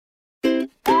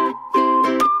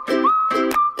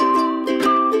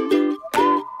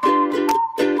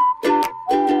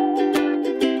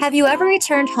Have you ever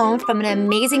returned home from an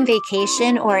amazing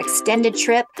vacation or extended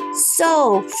trip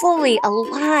so fully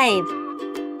alive,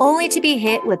 only to be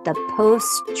hit with the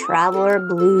post-traveler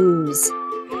blues?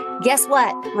 Guess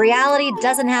what? Reality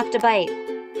doesn't have to bite.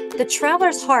 The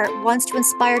Traveler's Heart wants to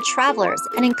inspire travelers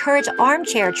and encourage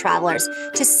armchair travelers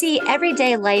to see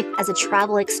everyday life as a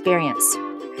travel experience.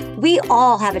 We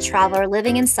all have a traveler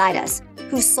living inside us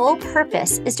whose sole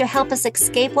purpose is to help us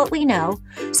escape what we know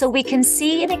so we can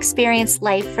see and experience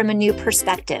life from a new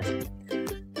perspective.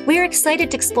 We're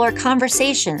excited to explore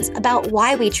conversations about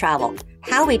why we travel,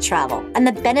 how we travel, and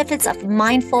the benefits of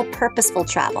mindful, purposeful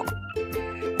travel.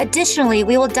 Additionally,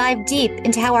 we will dive deep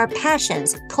into how our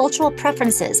passions, cultural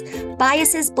preferences,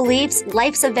 biases, beliefs,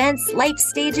 life's events, life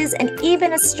stages, and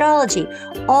even astrology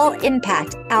all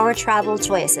impact our travel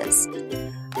choices.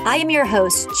 I am your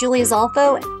host, Julie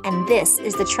Zolfo, and this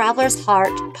is the Traveler's Heart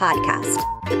podcast.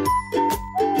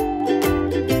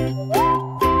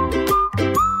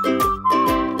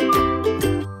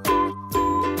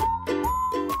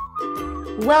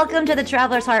 Welcome to the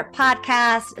Traveler's Heart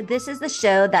podcast. This is the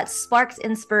show that sparks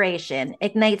inspiration,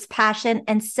 ignites passion,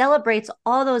 and celebrates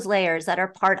all those layers that are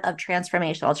part of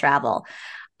transformational travel.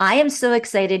 I am so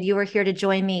excited you are here to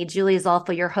join me, Julie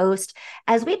Zolfo, your host,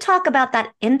 as we talk about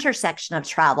that intersection of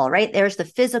travel, right? There's the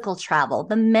physical travel,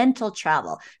 the mental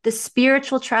travel, the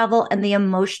spiritual travel, and the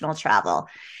emotional travel.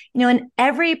 You know, in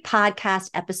every podcast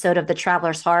episode of The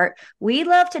Traveler's Heart, we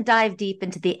love to dive deep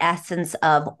into the essence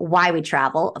of why we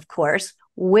travel, of course,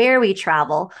 where we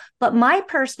travel. But my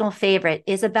personal favorite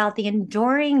is about the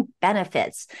enduring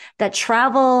benefits that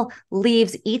travel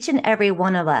leaves each and every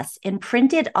one of us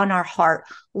imprinted on our heart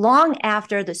long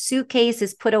after the suitcase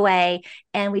is put away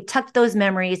and we tuck those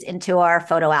memories into our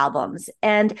photo albums.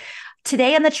 And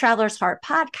today on the Traveler's Heart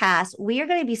podcast, we are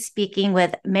going to be speaking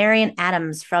with Mariam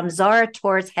Adams from Zara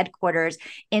Tours headquarters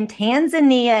in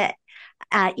Tanzania,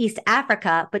 East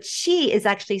Africa, but she is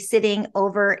actually sitting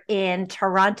over in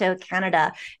Toronto,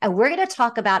 Canada. And we're going to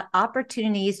talk about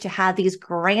opportunities to have these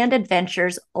grand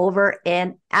adventures over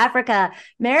in Africa.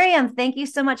 Mariam, thank you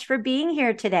so much for being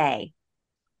here today.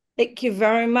 Thank you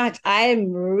very much. I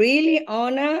am really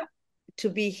honored to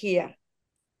be here.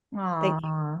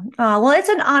 Well, it's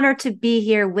an honor to be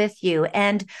here with you.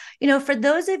 And, you know, for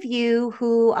those of you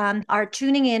who are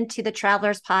tuning in to the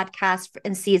Travelers podcast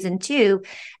in season 2,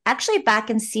 actually back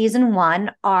in season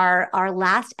 1, our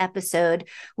last episode,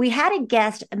 we had a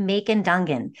guest, Macon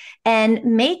Dungan. And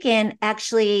Macon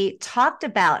actually talked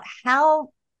about how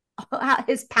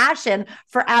his passion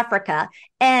for Africa.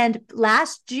 And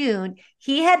last June,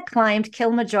 he had climbed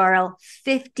Kilimanjaro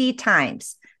 50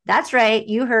 times. That's right.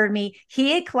 You heard me.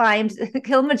 He had climbed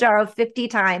Kilimanjaro 50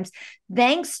 times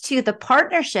thanks to the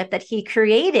partnership that he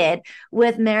created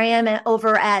with Mariam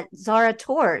over at Zara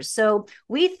Tours. So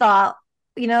we thought,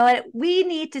 you know what, we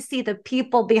need to see the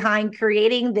people behind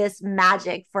creating this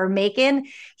magic for Macon.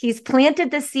 He's planted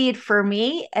the seed for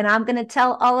me, and I'm going to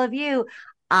tell all of you,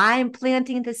 I'm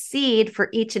planting the seed for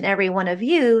each and every one of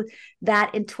you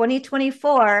that in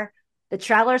 2024, the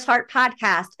Traveler's Heart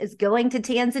podcast is going to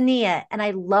Tanzania, and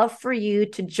I'd love for you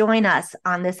to join us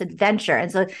on this adventure. And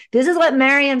so this is what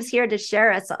Mariam's here to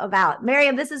share us about.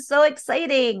 Mariam, this is so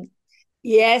exciting.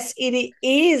 Yes, it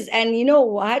is. And you know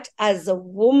what? As a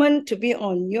woman to be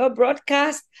on your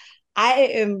broadcast, I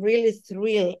am really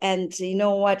thrilled. And you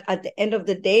know what? At the end of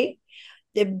the day,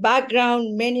 the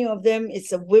background, many of them, it's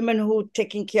the women who are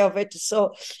taking care of it.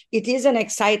 So it is an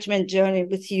excitement journey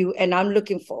with you, and I'm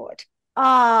looking forward.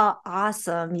 Oh,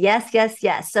 awesome. Yes, yes,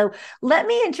 yes. So let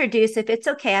me introduce, if it's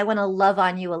okay, I want to love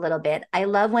on you a little bit. I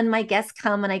love when my guests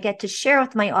come and I get to share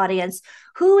with my audience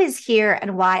who is here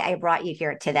and why I brought you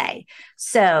here today.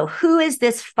 So who is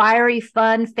this fiery,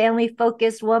 fun,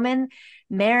 family-focused woman?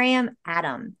 Mariam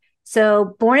Adams.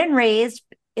 So born and raised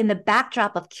in the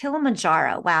backdrop of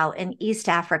Kilimanjaro, wow, in East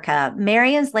Africa,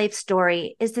 Mariam's life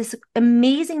story is this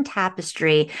amazing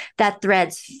tapestry that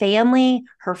threads family,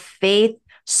 her faith,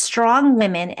 strong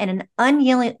women, and an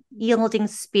unyielding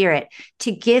spirit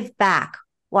to give back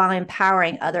while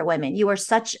empowering other women. You are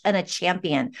such a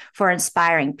champion for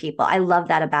inspiring people. I love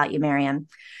that about you, Mariam.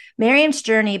 Mariam's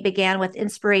journey began with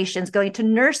inspirations going to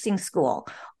nursing school,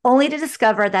 only to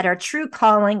discover that her true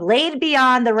calling laid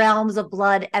beyond the realms of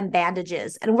blood and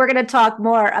bandages. And we're going to talk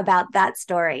more about that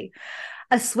story.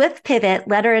 A swift pivot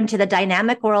led her into the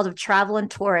dynamic world of travel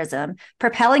and tourism,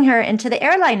 propelling her into the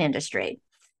airline industry.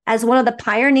 As one of the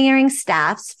pioneering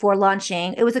staffs for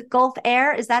launching, it was a Gulf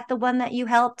Air. Is that the one that you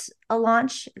helped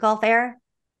launch, Gulf Air?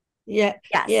 Yeah,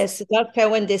 Yes. yes. That's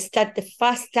when they start the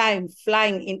first time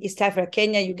flying in East Africa,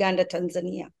 Kenya, Uganda,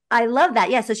 Tanzania. I love that.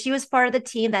 Yeah. So she was part of the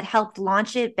team that helped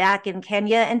launch it back in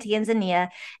Kenya and Tanzania.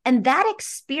 And that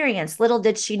experience, little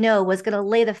did she know, was going to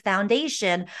lay the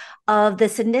foundation of the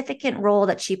significant role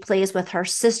that she plays with her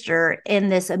sister in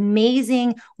this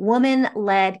amazing woman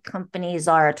led company,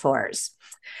 Zara Tours.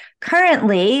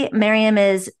 Currently, Mariam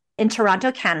is in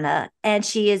Toronto, Canada, and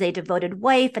she is a devoted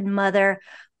wife and mother,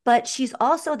 but she's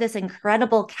also this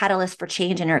incredible catalyst for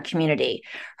change in her community.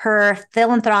 Her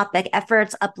philanthropic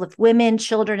efforts uplift women,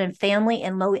 children, and family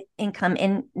in low income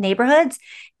in neighborhoods.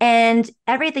 And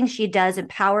everything she does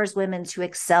empowers women to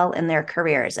excel in their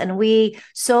careers. And we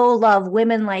so love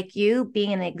women like you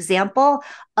being an example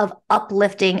of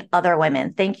uplifting other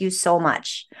women. Thank you so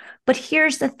much. But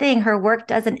here's the thing, her work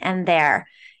doesn't end there.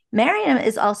 Mariam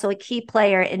is also a key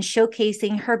player in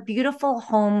showcasing her beautiful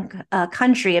home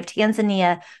country of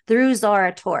Tanzania through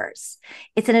Zara Tours.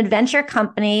 It's an adventure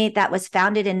company that was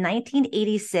founded in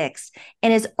 1986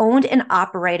 and is owned and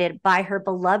operated by her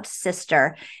beloved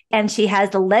sister. And she has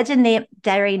the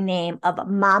legendary name of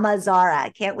Mama Zara. I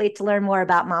can't wait to learn more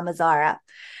about Mama Zara.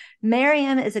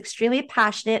 Mariam is extremely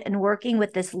passionate in working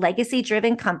with this legacy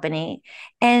driven company.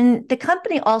 And the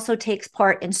company also takes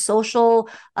part in social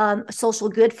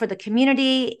good for the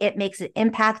community. It makes an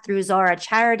impact through Zara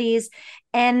charities.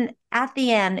 And at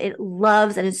the end, it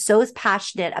loves and is so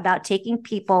passionate about taking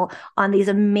people on these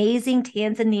amazing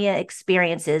Tanzania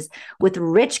experiences with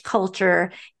rich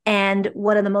culture. And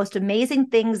one of the most amazing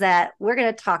things that we're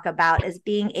going to talk about is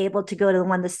being able to go to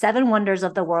one of the seven wonders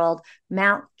of the world,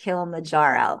 Mount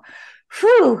Kilimanjaro.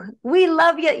 Whew, we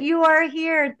love you are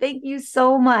here. Thank you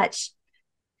so much.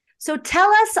 So tell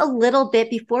us a little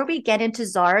bit before we get into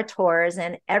Zara Tours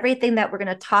and everything that we're going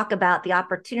to talk about, the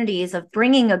opportunities of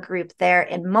bringing a group there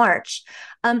in March.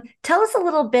 Tell us a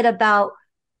little bit about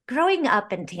growing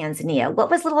up in Tanzania. What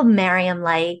was little Mariam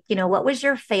like? What was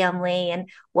your family and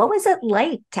what was it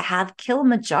like to have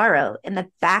Kilimanjaro in the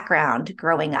background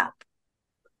growing up?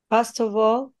 First of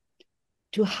all,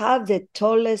 to have the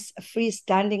tallest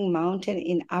freestanding mountain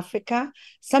in Africa,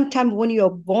 sometimes when you're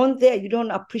born there, you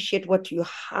don't appreciate what you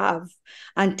have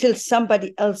until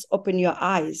somebody else open your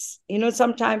eyes.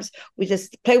 Sometimes we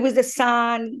just play with the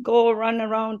sun, go run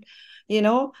around,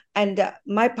 and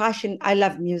my passion, I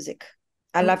love music.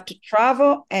 I love to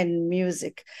travel and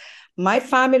music. My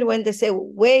family, when they say,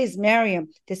 where is Mariam?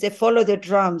 They say, follow the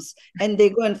drums. And they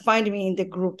go and find me in the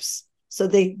groups. So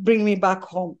they bring me back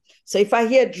home. So if I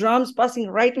hear drums passing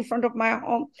right in front of my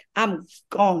home, I'm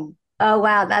gone. Oh,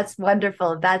 wow. That's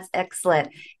wonderful. That's excellent.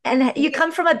 And you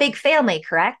come from a big family,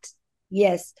 correct?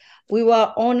 Yes. We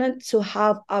were honored to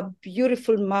have a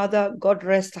beautiful mother, God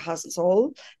rest her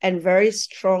soul, and very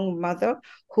strong mother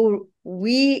who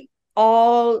we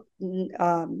all,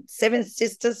 7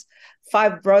 sisters,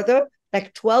 5 brothers,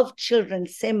 like 12 children,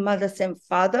 same mother, same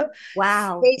father.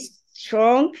 Wow. Stay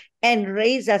strong and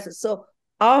raise us. So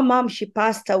our mom, she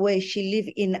passed away. She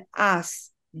lived in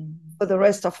us for the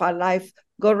rest of her life.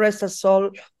 God rest her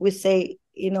soul. We say,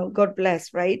 God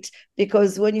bless, right?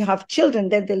 Because when you have children,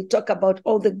 then they'll talk about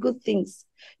all the good things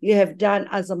you have done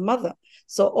as a mother.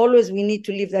 So always we need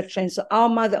to leave that trend. So our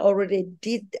mother already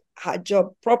did her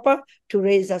job proper to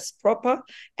raise us proper.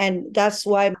 And that's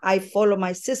why I follow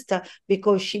my sister,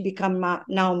 because she become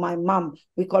now my mom.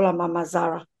 We call her Mama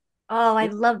Zara. Oh, I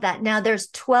love that. Now there's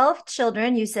 12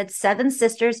 children. You said 7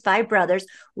 sisters, 5 brothers.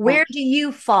 Where do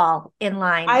you fall in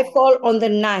line? I fall on the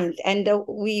 9th, and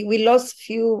we lost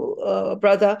few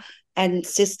brother and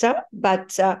sister,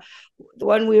 but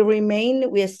when we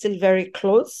remain, we are still very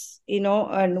close,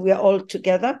 and we are all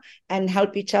together and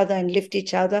help each other and lift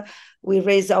each other. We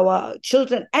raise our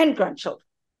children and grandchildren.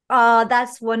 Oh,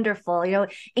 that's wonderful.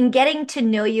 In getting to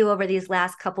know you over these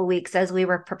last couple of weeks as we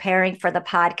were preparing for the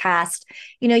podcast,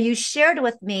 you shared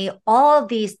with me all of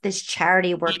this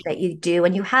charity work that you do,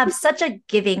 and you have such a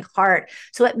giving heart.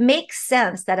 So it makes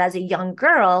sense that as a young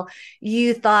girl,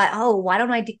 you thought, oh, why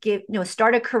don't I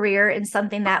start a career in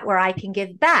something where I can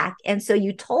give back? And so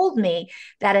you told me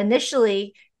that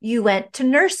initially you went to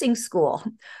nursing school,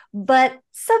 but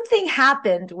something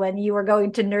happened when you were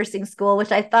going to nursing school,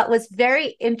 which I thought was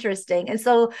very interesting. And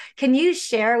so can you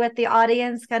share with the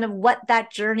audience kind of what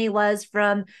that journey was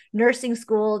from nursing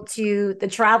school to the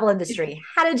travel industry?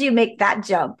 How did you make that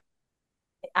jump?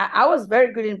 I was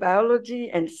very good in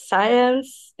biology and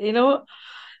science,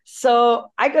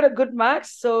 So I got a good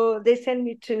marks. So they sent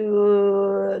me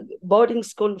to boarding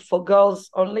school for girls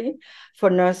only for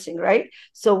nursing, right?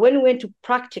 So when we went to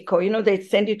practical, they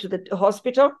send you to the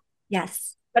hospital.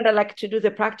 Yes. kind of like to do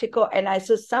the practical, and I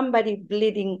saw somebody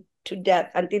bleeding to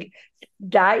death until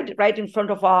died right in front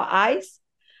of our eyes.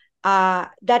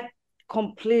 That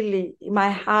completely,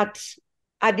 my heart,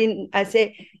 I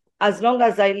say, as long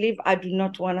as I live, I do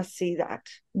not want to see that.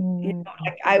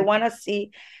 Like I want to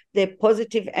see the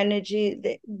positive energy,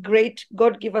 the great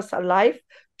God give us a life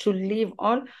to live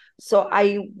on. So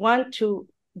I want to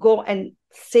go and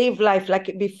save life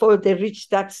like before they reach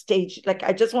that stage. Like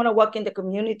I just want to work in the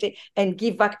community and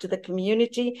give back to the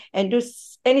community and do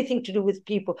anything to do with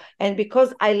people. And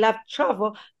because I love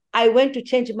travel, I went to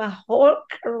change my whole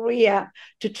career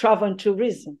to travel and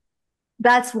tourism.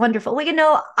 That's wonderful.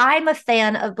 Well, I'm a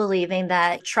fan of believing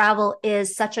that travel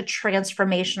is such a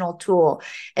transformational tool.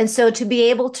 And so to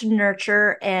be able to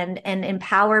nurture and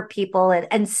empower people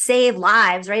and save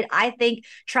lives, right? I think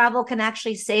travel can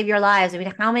actually save your lives. I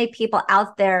mean, how many people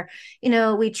out there,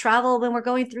 we travel when we're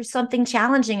going through something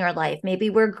challenging in our life.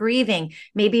 Maybe we're grieving,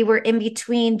 maybe we're in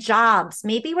between jobs,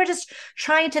 maybe we're just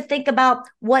trying to think about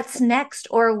what's next,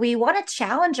 or we want to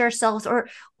challenge ourselves, or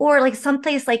like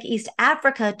someplace like East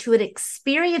Africa to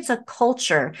experience a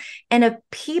culture and a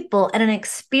people and an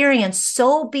experience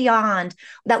so beyond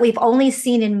that we've only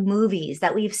seen in movies,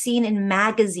 that we've seen in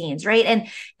magazines, right?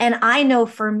 And I know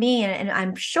for me, and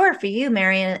I'm sure for you,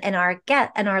 Mariam, and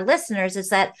our listeners, is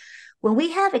that when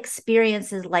we have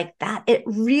experiences like that, it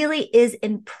really is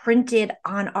imprinted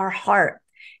on our heart.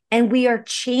 And we are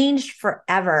changed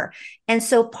forever. And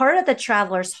so part of the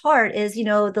traveler's heart is,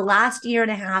 the last year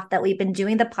and a half that we've been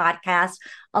doing the podcast,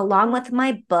 along with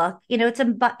my book, it's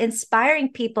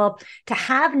inspiring people to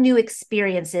have new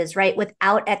experiences, right?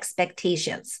 Without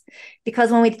expectations.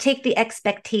 Because when we take the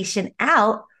expectation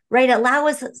out, right, it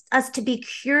allows us to be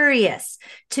curious,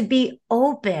 to be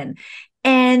open.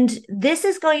 And this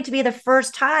is going to be the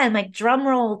first time, like drum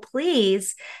roll,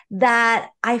 please, that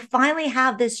I finally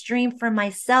have this dream for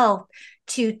myself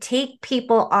to take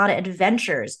people on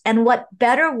adventures. And what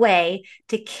better way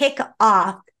to kick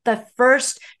off the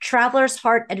first Traveler's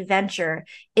Heart adventure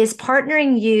is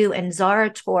partnering you and Zara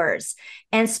Tours.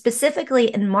 And specifically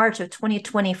in March of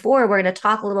 2024, we're going to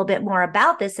talk a little bit more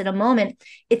about this in a moment.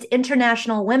 It's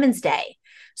International Women's Day.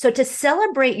 So to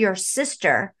celebrate your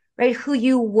sister, right, who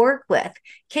you work with,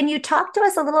 can you talk to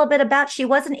us a little bit about, she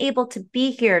wasn't able to be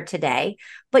here today,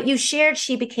 but you shared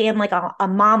she became like a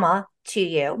mama to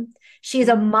you. She's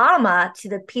a mama to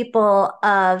the people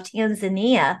of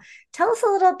Tanzania. Tell us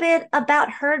a little bit about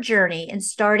her journey in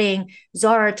starting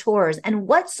Zara Tours and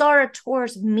what Zara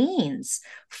Tours means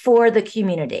for the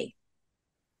community.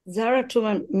 Zara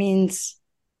Tours means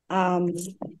not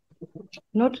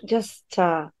just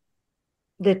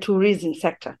the tourism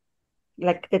sector.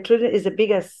 Like the tourism is the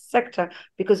biggest sector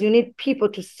because you need people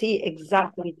to see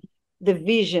exactly the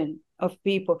vision of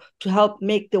people to help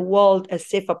make the world a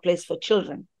safer place for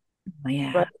children. Oh,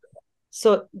 yeah. Right?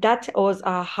 So that was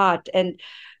our heart. And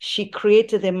she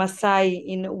created the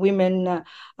Maasai Women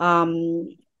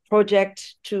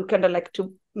project to kind of like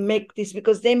to make this,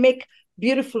 because they make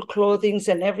beautiful clothing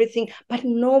and everything, but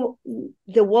no,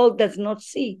 the world does not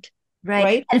see it.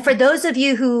 Right. And for those of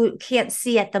you who can't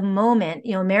see at the moment,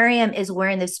 Mariam is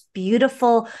wearing this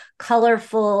beautiful,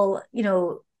 colorful,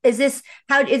 is this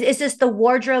the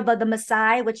wardrobe of the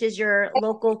Maasai, which is your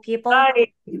local people?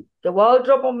 The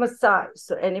wardrobe of Maasai.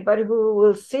 So anybody who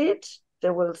will see it,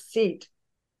 they will see it.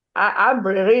 I'm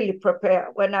really prepared.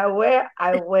 When I wear,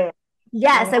 I wear.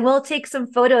 Yes, I will take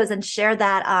some photos and share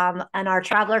that on our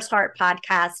Traveler's Heart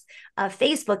podcast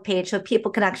Facebook page so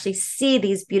people can actually see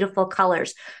these beautiful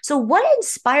colors. So what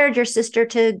inspired your sister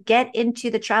to get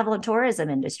into the travel and tourism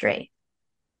industry?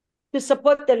 To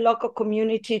support the local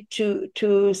community,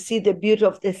 to see the beauty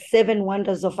of the 7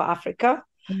 wonders of Africa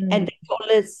and the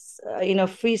tallest,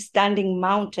 freestanding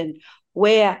mountain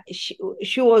where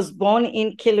she was born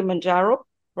in Kilimanjaro.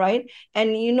 Right. And,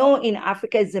 in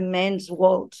Africa is a man's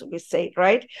world, we say,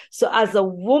 right? So as a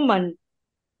woman,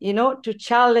 to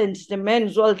challenge the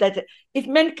men's world that if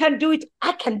men can do it,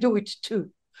 I can do it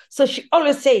too. So she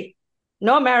always say,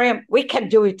 no, Mariam, we can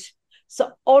do it.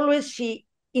 So always she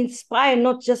inspired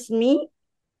not just me,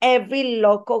 every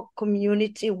local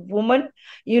community woman,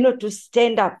 to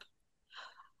stand up.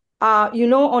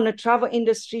 On a travel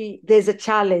industry, there's a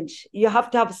challenge. You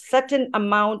have to have a certain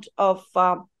amount of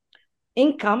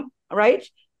income, right?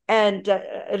 And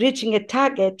reaching a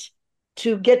target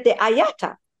to get the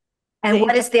IATA. And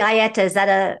what is the IATA? Is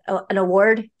that an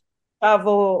award?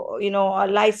 Travel, a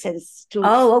license to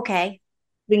okay.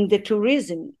 bring the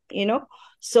tourism,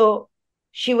 So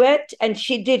she went and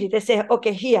she did it. They say,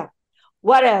 okay, here.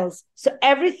 What else? So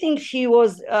everything she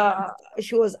was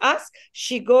asked,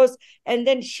 she goes, and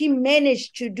then she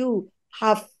managed to do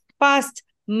her first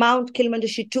Mount Kilimanjaro.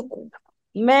 She took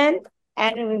men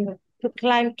and women to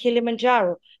climb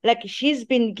Kilimanjaro. Like she's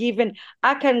been given,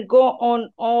 I can go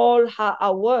on all her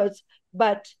awards,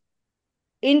 but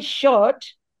in short,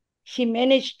 she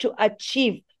managed to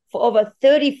achieve for over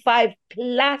 35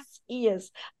 plus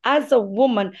years as a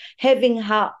woman, having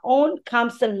her own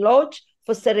camps and lodge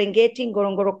for Serengeti,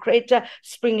 Ngorongoro Crater,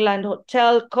 Springland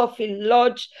Hotel, Coffee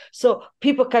Lodge. So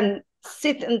people can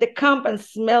sit in the camp and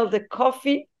smell the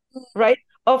coffee, right,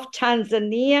 of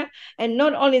Tanzania. And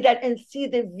not only that, and see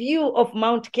the view of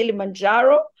Mount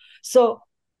Kilimanjaro. So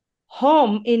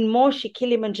home in Moshi,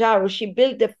 Kilimanjaro, she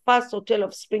built the first hotel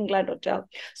of Springland Hotel.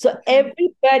 So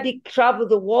everybody travel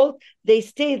the world, they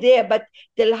stay there, but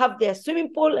they'll have their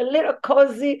swimming pool, a little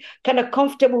cozy, kind of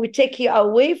comfortable. We take you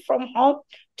away from home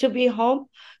to be home.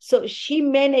 So she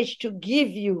managed to give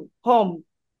you home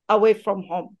away from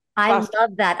home. I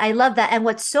love that. I love that. And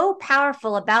what's so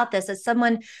powerful about this as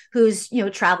someone who's,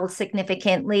 traveled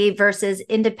significantly versus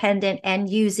independent and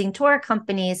using tour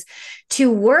companies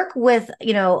to work with,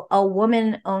 a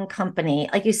woman-owned company,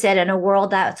 like you said, in a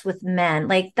world that's with men,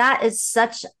 like that is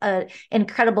such an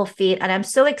incredible feat. And I'm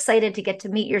so excited to get to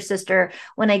meet your sister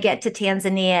when I get to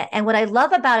Tanzania. And what I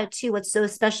love about it too, what's so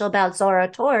special about Zara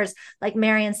Tours, like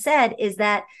Mariam said, is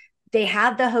that they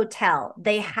have the hotel,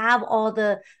 they have all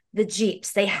the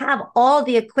Jeeps, they have all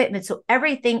the equipment. So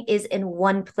everything is in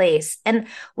one place. And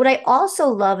what I also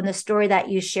love in the story that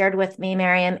you shared with me,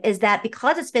 Mariam, is that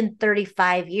because it's been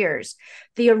 35 years,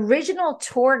 the original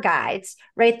tour guides,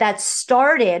 right, that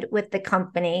started with the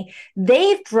company,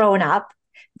 they've grown up,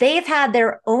 they've had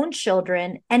their own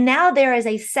children, and now there is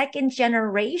a second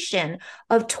generation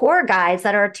of tour guides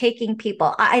that are taking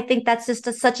people. I think that's just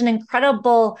such an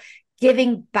incredible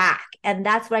giving back. And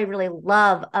that's what I really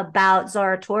love about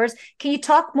Zara Tours. Can you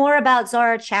talk more about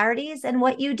Zara Charities and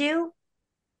what you do?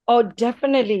 Oh,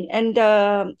 definitely. And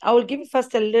I will give you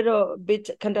first a little bit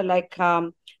kind of like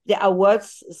the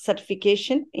awards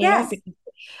certification, Yes.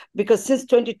 because since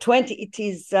 2020, it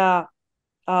is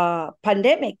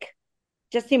pandemic.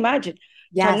 Just imagine.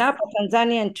 Yes. TANAPA,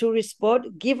 Tanzanian Tourist Board,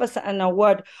 give us an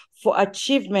award for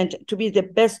achievement to be the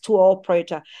best tour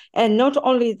operator. And not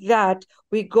only that,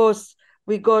 we got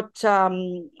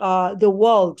the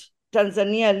World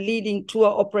Tanzania Leading Tour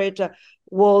Operator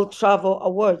World Travel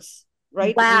Awards,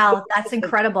 right? Wow, that's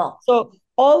incredible. So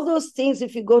all those things,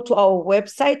 if you go to our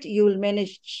website, you will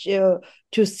manage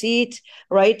to see it,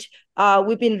 right?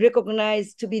 We've been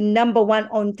recognized to be number one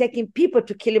on taking people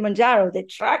to Kilimanjaro,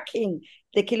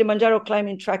 the Kilimanjaro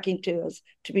climbing tracking tours,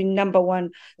 to be number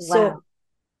one. Wow. So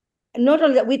not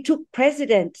only that, we took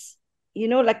presidents,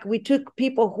 like we took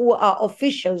people who are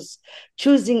officials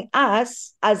choosing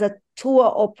us as a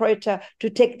tour operator to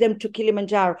take them to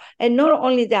Kilimanjaro. And not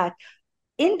only that,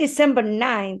 in December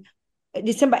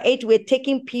 8th, we're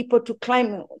taking people to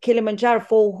climb Kilimanjaro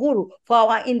for Uhuru, for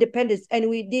our independence. And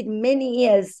we did many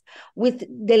years with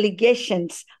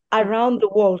delegations around the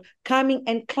world coming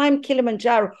and climb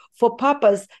Kilimanjaro for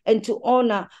purpose and to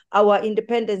honor our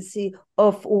independence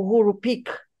of Uhuru Peak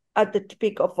at the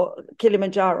peak of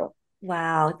Kilimanjaro.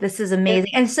 Wow, this is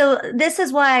amazing. And so this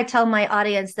is why I tell my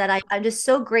audience that I'm just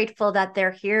so grateful that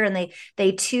they're here and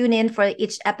they tune in for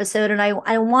each episode. And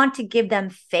I want to give them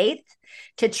faith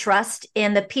to trust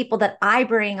in the people that I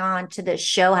bring on to this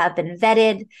show have been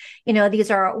vetted.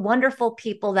 These are wonderful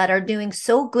people that are doing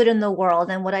so good in the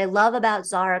world. And what I love about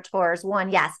Zara Tours,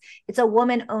 one, yes, it's a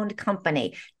woman-owned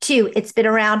company. Two, it's been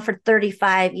around for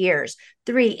 35 years.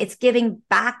 Three, it's giving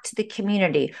back to the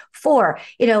community. Four,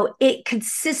 it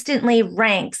consistently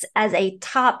ranks as a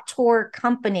top tour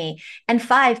company. And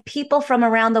five, people from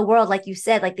around the world, like you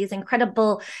said, like these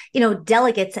incredible,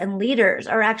 delegates and leaders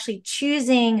are actually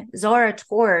choosing Zara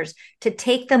Tours to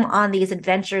take them on these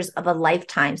adventures of a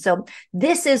lifetime. So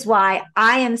this is why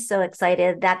I am so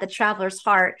excited that the Traveler's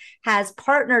Heart has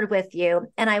partnered with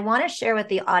you. And I want to share with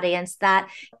the audience that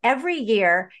every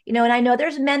year, and I know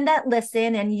there's men that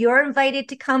listen and you're invited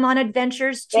to come on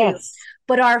adventures too. Yes.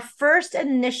 But our first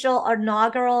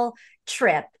inaugural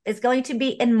trip is going to be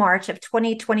in March of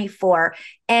 2024.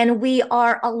 And we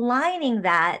are aligning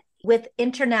that with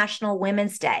International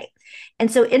Women's Day.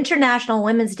 And so International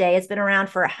Women's Day has been around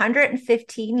for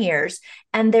 115 years.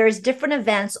 And there's different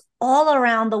events all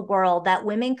around the world that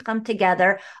women come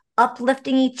together,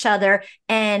 uplifting each other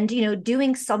and,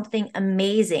 doing something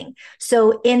amazing.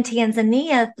 So in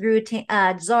Tanzania, through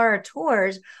Zara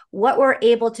Tours, what we're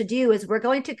able to do is we're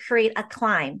going to create a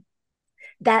climb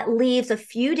that leaves a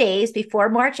few days before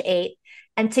March 8th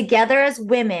And together as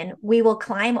women, we will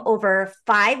climb over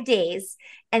 5 days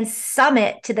and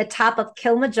summit to the top of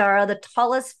Kilimanjaro, the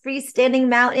tallest freestanding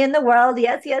mountain in the world.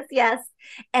 Yes, yes, yes.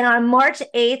 And on March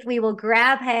 8th, we will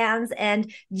grab hands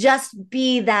and just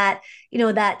be that,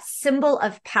 that symbol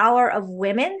of power of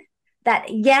women. That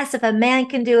yes, if a man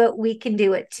can do it, we can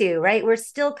do it too, right? We're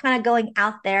still kind of going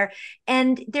out there.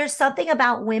 And there's something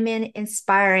about women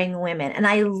inspiring women. And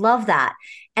I love that.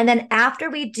 And then after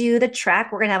we do the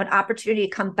trek, we're going to have an opportunity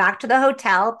to come back to the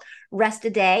hotel, rest a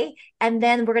day, and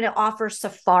then we're going to offer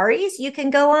safaris you can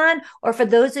go on. Or for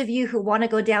those of you who want to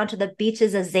go down to the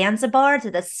beaches of Zanzibar, to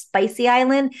the spicy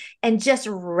island, and just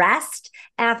rest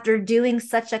after doing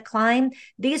such a climb,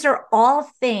 these are all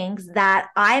things that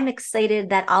I'm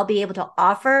excited that I'll be able to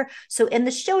offer. So in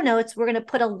the show notes, we're going to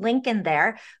put a link in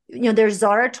there. There's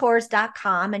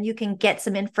zaratours.com, and you can get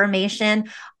some information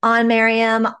on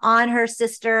Mariam, on her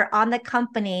sister, on the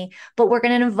company. But we're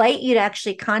going to invite you to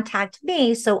actually contact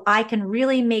me so I can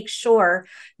really make sure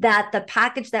that the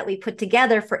package that we put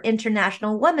together for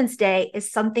International Women's Day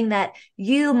is something that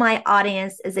you, my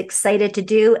audience, is excited to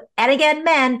do. And again,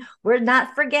 men, we're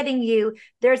not forgetting you.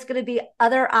 There's going to be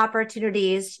other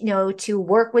opportunities, to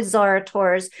work with Zara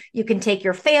Tours. You can take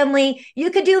your family.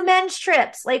 You could do men's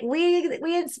trips. Like we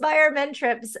inspire men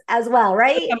trips as well,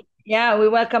 right? Yeah, we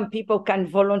welcome people can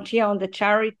volunteer on the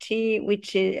charity,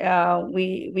 which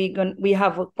we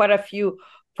have quite a few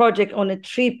projects on a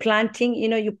tree planting.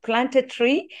 You plant a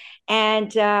tree, and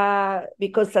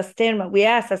because we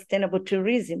are sustainable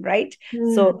tourism, right?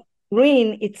 So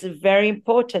green, it's very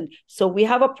important. So we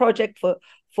have a project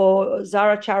for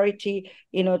Zara charity,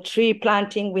 tree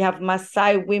planting. We have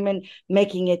Maasai women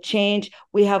making a change.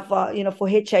 We have, for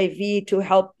HIV to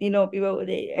help, people with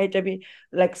HIV,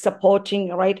 like supporting,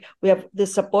 right? We have the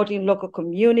supporting local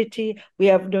community. We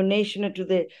have donation to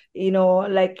the,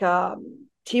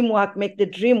 teamwork, make the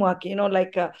dream work, you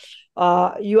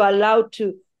are allowed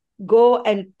to go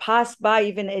and pass by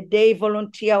even a day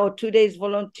volunteer or 2 days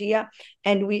volunteer,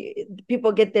 and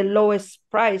people get the lowest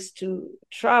price to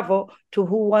travel to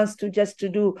who wants to just to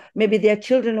do, maybe their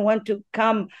children want to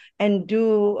come and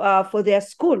do for their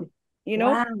school.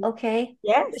 Wow. Okay.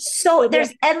 Yes. So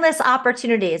there's endless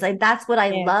opportunities. Like that's what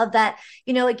I love that,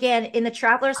 again, in the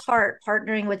Traveler's Heart,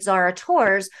 partnering with Zara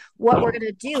Tours, what we're going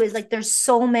to do is like, there's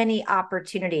so many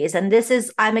opportunities. And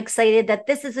I'm excited that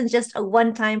this isn't just a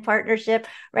one-time partnership,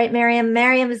 right?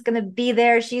 Mariam is going to be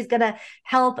there. She's going to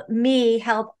help me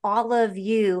help all of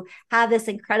you have this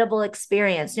incredible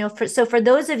experience. So for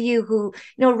those of you who,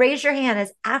 raise your hand,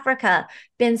 has Africa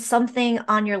been something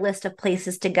on your list of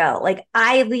places to go? Like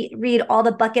I read all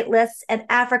the bucket lists, and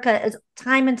Africa is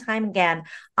time and time again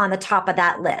on the top of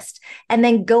that list. And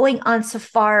then going on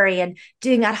safari and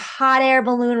doing a hot air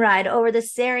balloon ride over the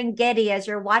Serengeti as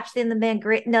you're watching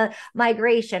the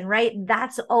migration, right?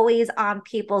 That's always on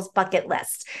people's bucket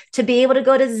list. To be able to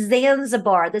go to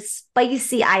Zanzibar, the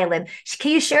spicy island.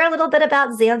 Can you share a little bit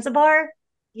about Zanzibar?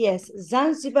 Yes,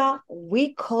 Zanzibar,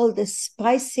 we call the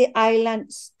spicy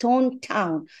island Stone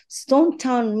Town. Stone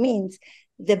Town means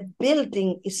the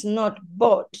building is not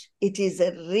bought. It is a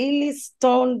really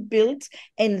stone built,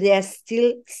 and they are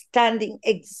still standing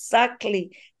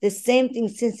exactly the same thing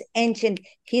since ancient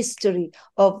history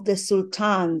of the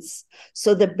sultans.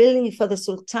 So the building for the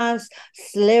sultans,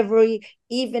 slavery,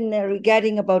 even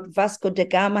regarding about Vasco da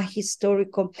Gama,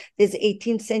 historical, there's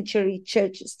 18th century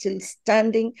church still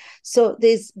standing. So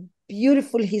there's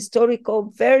beautiful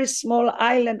historical, very small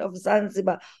island of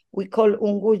Zanzibar we call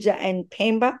Unguja and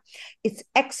Pemba. It's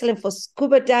excellent for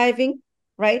scuba diving,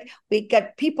 right? We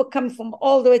got people coming from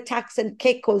all the way, Turks and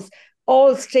Caicos,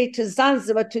 all straight to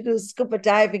Zanzibar to do scuba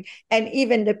diving. And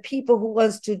even the people who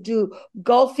wants to do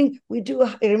golfing, we do,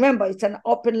 remember, it's an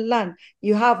open land.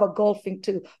 You have a golfing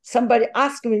too. Somebody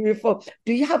asked me before,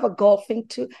 do you have a golfing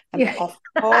too? Yeah. Of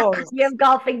course. You have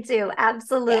golfing too.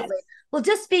 Absolutely. Yes. Well,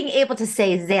 just being able to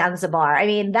say Zanzibar, I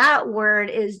mean, that word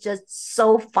is just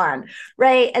so fun,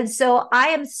 right? And so I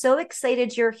am so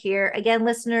excited you're here. Again,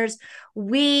 listeners,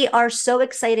 we are so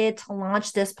excited to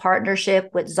launch this partnership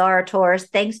with Zara Tours.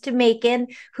 Thanks to Macon,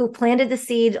 who planted the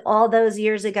seed all those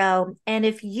years ago. And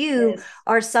if you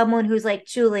are someone who's like,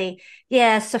 Julie,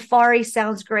 yeah, safari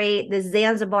sounds great. The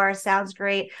Zanzibar sounds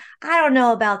great. I don't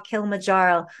know about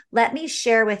Kilimanjaro. Let me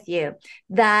share with you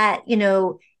that,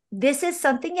 this is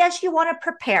something, yes, you want to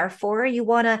prepare for. You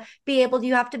have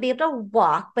to be able to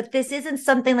walk, but this isn't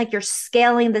something like you're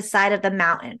scaling the side of the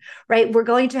mountain, right? We're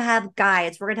going to have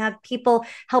guides. We're going to have people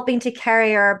helping to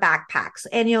carry our backpacks.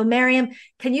 And, Mariam,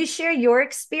 can you share your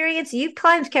experience? You've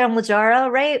climbed Kilimanjaro,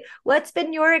 right? What's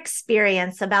been your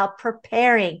experience about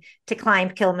preparing to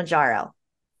climb Kilimanjaro?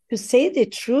 To say the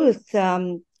truth,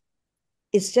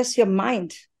 it's just your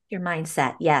mind. Your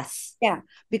mindset. Yes. Yeah,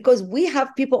 because we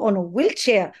have people on a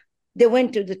wheelchair. They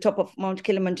went to the top of Mount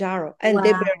Kilimanjaro and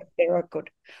they Wow. broke their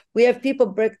record. We have people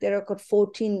break their record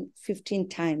 14, 15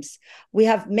 times. We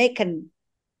have Macon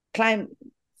climb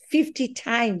 50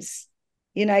 times.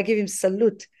 I give him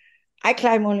salute. I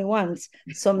climb only once.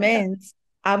 So means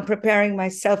I'm preparing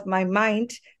myself, my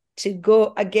mind to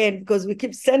go again because we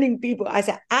keep sending people. I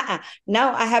said,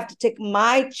 now I have to take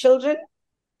my children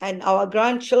and our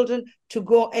grandchildren to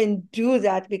go and do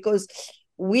that because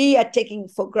we are taking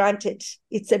for granted.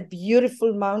 It's a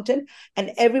beautiful mountain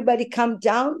and everybody come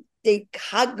down, they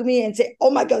hug me and say, oh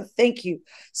my God, thank you.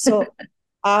 So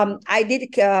I did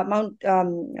Mount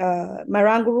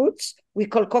Marangu route. We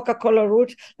call Coca-Cola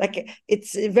route. Like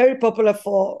it's very popular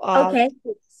for Okay.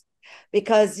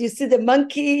 because you see the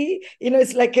monkey.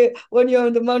 It's like when you're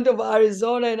on the mountain of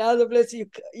Arizona and other places,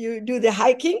 you do the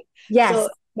hiking. Yes. So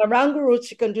Marangu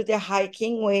routes, you can do the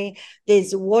hiking where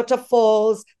there's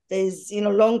waterfalls, there's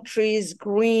long trees,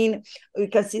 green. You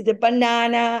can see the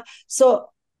banana. So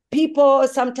people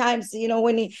sometimes,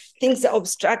 when things are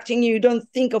obstructing you, you don't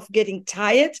think of getting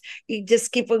tired. You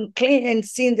just keep on clean and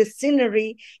seeing the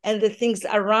scenery and the things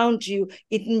around you.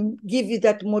 It gives you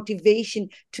that motivation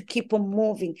to keep on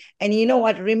moving. And you know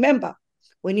what? Remember,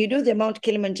 when you do the Mount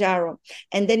Kilimanjaro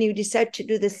and then you decide to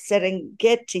do the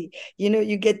Serengeti,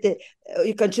 you get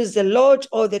you can choose the lodge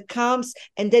or the camps,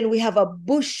 and then we have a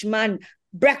bushman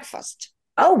breakfast.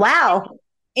 Oh, wow.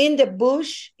 In the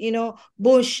bush,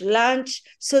 bush lunch.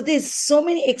 So there's so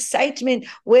many excitement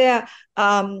where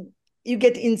you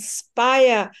get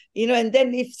inspired, and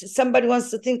then if somebody wants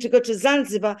to think to go to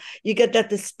Zanzibar, you get that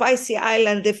the spicy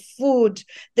island, the food,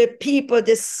 the people,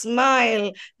 the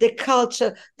smile, the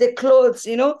culture, the clothes,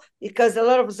 because a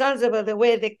lot of Zanzibar, they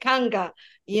wear the kanga,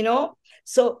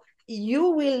 So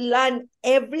you will learn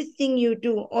everything you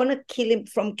do on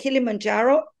from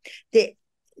Kilimanjaro, the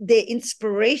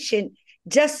inspiration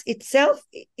just itself,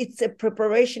 it's a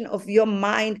preparation of your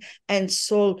mind and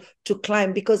soul to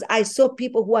climb, because I saw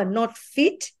people who are not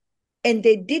fit and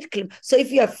they did climb. So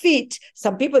if you are fit,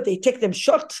 some people, they take them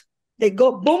short, they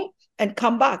go boom and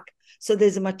come back. So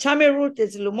there's a Machame route,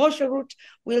 there's a Lumosha route.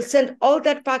 We'll send all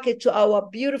that packet to our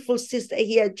beautiful sister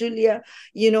here, Julia.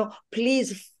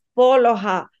 Please follow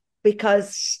her,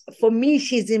 because for me,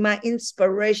 she's in my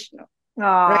inspirational.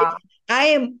 Right? I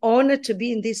am honored to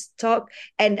be in this talk,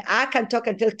 and I can talk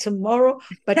until tomorrow,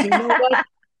 but you know what?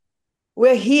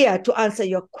 We're here to answer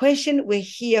your question. We're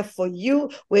here for you.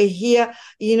 We're here,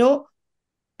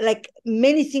 like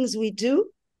many things we do,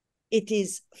 it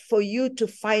is for you to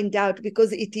find out,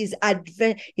 because it is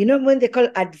when they call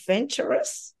it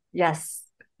adventurous? Yes.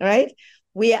 Right?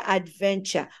 We are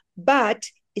adventure, but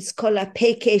it's called a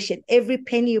paycation. Every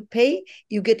penny you pay,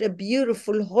 you get a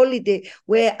beautiful holiday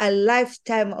where a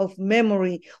lifetime of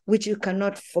memory, which you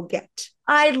cannot forget.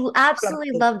 I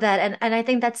absolutely love that. And I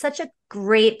think that's such a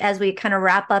great, as we kind of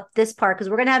wrap up this part, because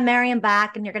we're going to have Mariam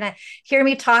back and you're going to hear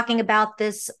me talking about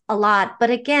this a lot. But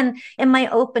again, in my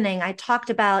opening, I talked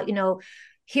about,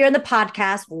 here in the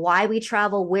podcast, why we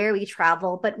travel, where we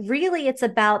travel, but really it's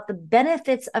about the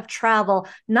benefits of travel,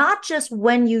 not just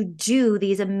when you do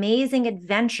these amazing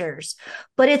adventures,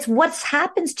 but it's what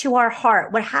happens to our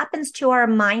heart, what happens to our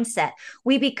mindset.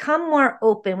 We become more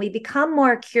open, we become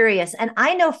more curious. And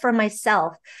I know for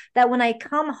myself that when I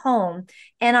come home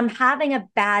and I'm having a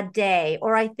bad day,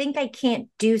 or I think I can't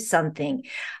do something,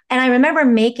 and I remember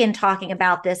Macon talking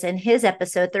about this in his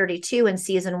episode 32 in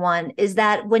season 1, is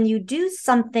that when you do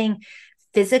something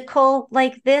physical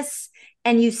like this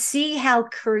and you see how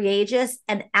courageous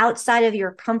and outside of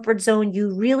your comfort zone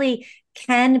you really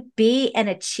can be and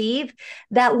achieve,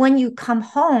 that when you come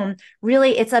home,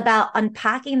 really it's about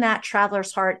unpacking that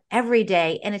traveler's heart every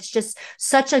day. And it's just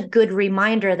such a good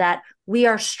reminder that we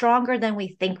are stronger than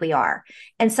we think we are.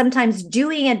 And sometimes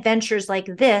doing adventures like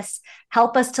this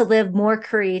help us to live more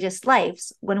courageous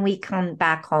lives when we come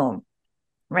back home.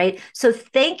 Right. So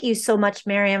thank you so much,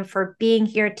 Mariam, for being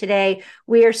here today.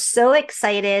 We are so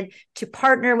excited to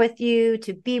partner with you,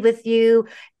 to be with you.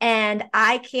 And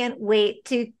I can't wait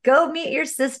to go meet your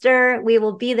sister. We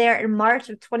will be there in March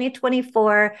of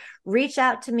 2024. Reach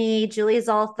out to me, Julie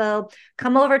Zolfo.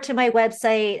 Come over to my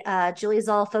website,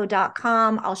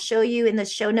 juliezolfo.com. I'll show you in the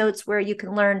show notes where you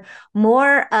can learn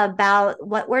more about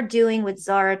what we're doing with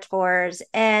Zara Tours.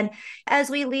 And as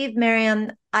we leave,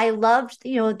 Mariam, I loved,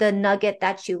 the nugget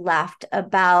that you left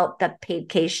about the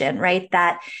vacation, right?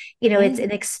 That, it's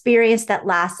an experience that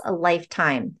lasts a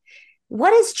lifetime.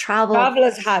 What is travel?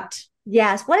 Traveler's hat.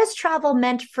 Yes. What has travel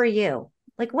meant for you?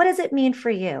 Like, what does it mean for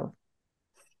you?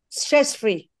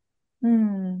 Stress-free.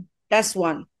 That's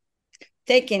one.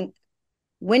 Taking,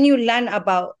 when you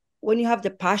have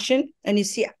the passion and you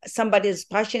see somebody's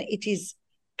passion, it is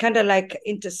kind of like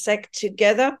intersect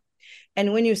together.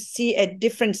 And when you see a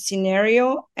different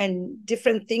scenario and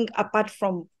different thing apart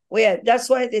from that's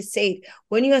why they say,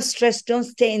 when you are stressed, don't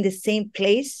stay in the same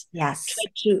place. Yes. Try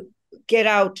to get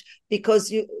out, because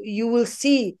you will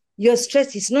see your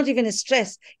stress. It's not even a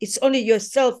stress. It's only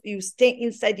yourself. You stay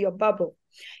inside your bubble.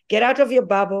 Get out of your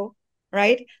bubble,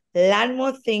 right? Learn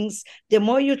more things. The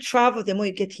more you travel, the more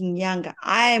you're getting younger.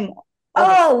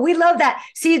 We love that.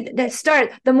 See,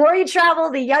 the more you travel,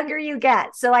 the younger you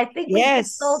get. So I think we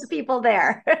just sold people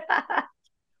there.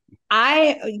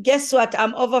 Guess what?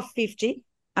 I'm over 50.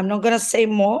 I'm not going to say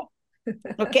more.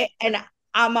 Okay. And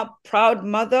I'm a proud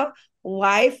mother,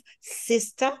 wife,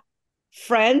 sister,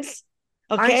 friends.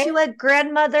 Okay. Aren't you a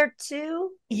grandmother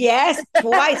too? Yes,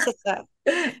 twice.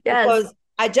 Yes. Because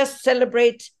I just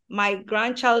celebrate my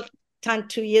grandchild turned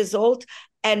 2 years old,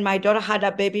 and my daughter had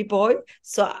a baby boy.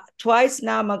 So twice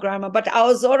now I'm a grandma, but I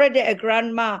was already a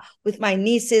grandma with my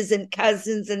nieces and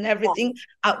cousins and everything.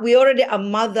 We already a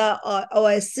mother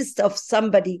or a sister of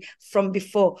somebody from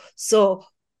before. So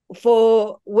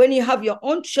for when you have your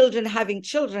own children having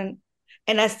children,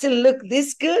 and I still look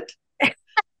this good,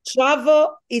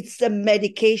 travel, it's a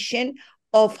medication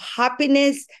of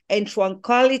happiness and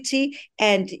tranquility.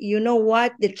 And you know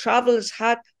what? The traveler's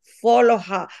heart, follow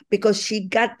her, because she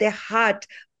got the heart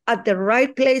at the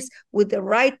right place with the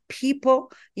right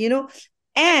people,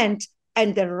 and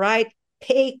the right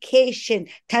vacation.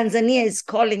 Tanzania is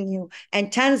calling you.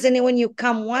 And Tanzania, when you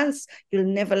come once, you'll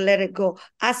never let it go.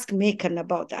 Ask Macon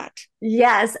about that.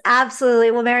 Yes, absolutely.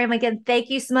 Well, Mariam, again,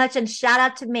 thank you so much. And shout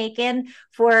out to Macon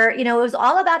for, it was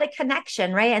all about a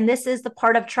connection, right? And this is the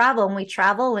part of travel. When we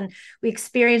travel and we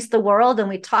experience the world and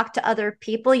we talk to other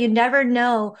people, you never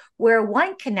know where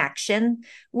one connection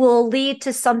will lead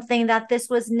to something that this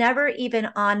was never even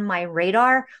on my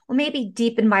radar, or maybe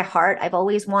deep in my heart. I've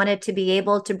always wanted to be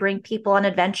able to bring people on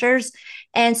adventures.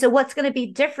 And so what's going to be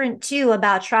different too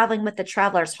about traveling with the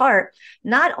traveler's heart,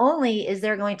 not only is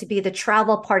there going to be the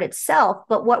travel part itself,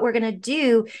 but what we're going to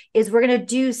do is we're going to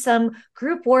do some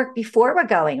group work before we're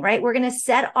going, right? We're going to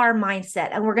set our mindset,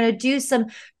 and we're going to do some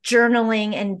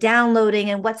journaling and downloading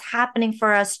and what's happening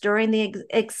for us during the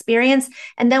experience.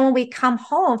 And then when we come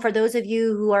home, for those of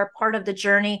you who are part of the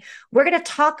journey, we're going to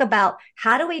talk about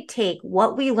how do we take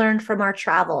what we learned from our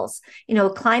travels,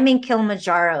 climbing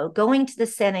Kilimanjaro, going to the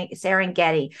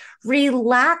Serengeti,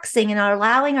 relaxing and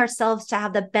allowing ourselves to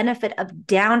have the benefit of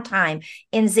downtime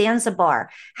in Zanzibar.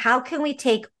 How can we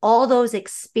take all those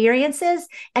experiences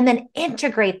and then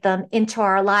integrate them into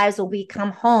our lives when we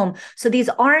come home? So these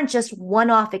aren't just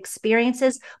one-off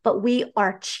experiences, but we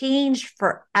are changed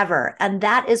forever. And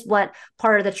that is what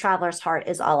part of the traveler's heart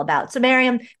is all about. So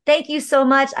Mariam, thank you so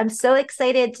much. I'm so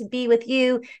excited to be with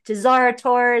you, to Zara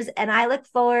Tours, and I look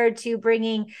forward to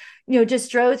bringing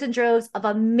just droves and droves of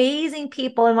amazing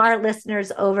people and our listeners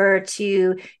over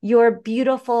to your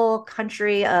beautiful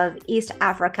country of East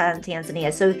Africa and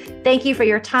Tanzania. So thank you for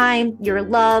your time, your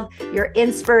love, your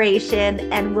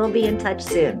inspiration, and we'll be in touch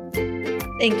soon.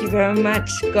 Thank you very much.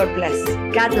 God bless.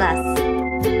 God bless.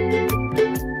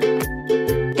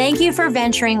 Thank you for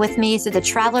venturing with me through the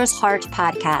Traveler's Heart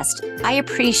podcast. I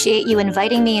appreciate you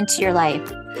inviting me into your life.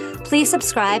 Please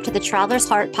subscribe to the Traveler's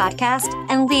Heart podcast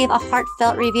and leave a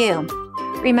heartfelt review.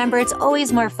 Remember, it's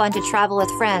always more fun to travel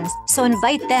with friends, so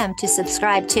invite them to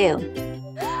subscribe too.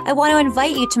 I want to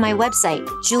invite you to my website,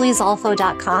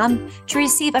 juliezolfo.com, to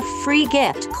receive a free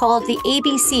gift called The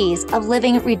ABCs of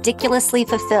Living Ridiculously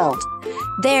Fulfilled.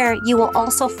 There, you will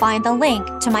also find the link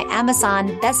to my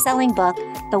Amazon best-selling book,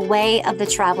 The Way of the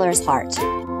Traveler's Heart.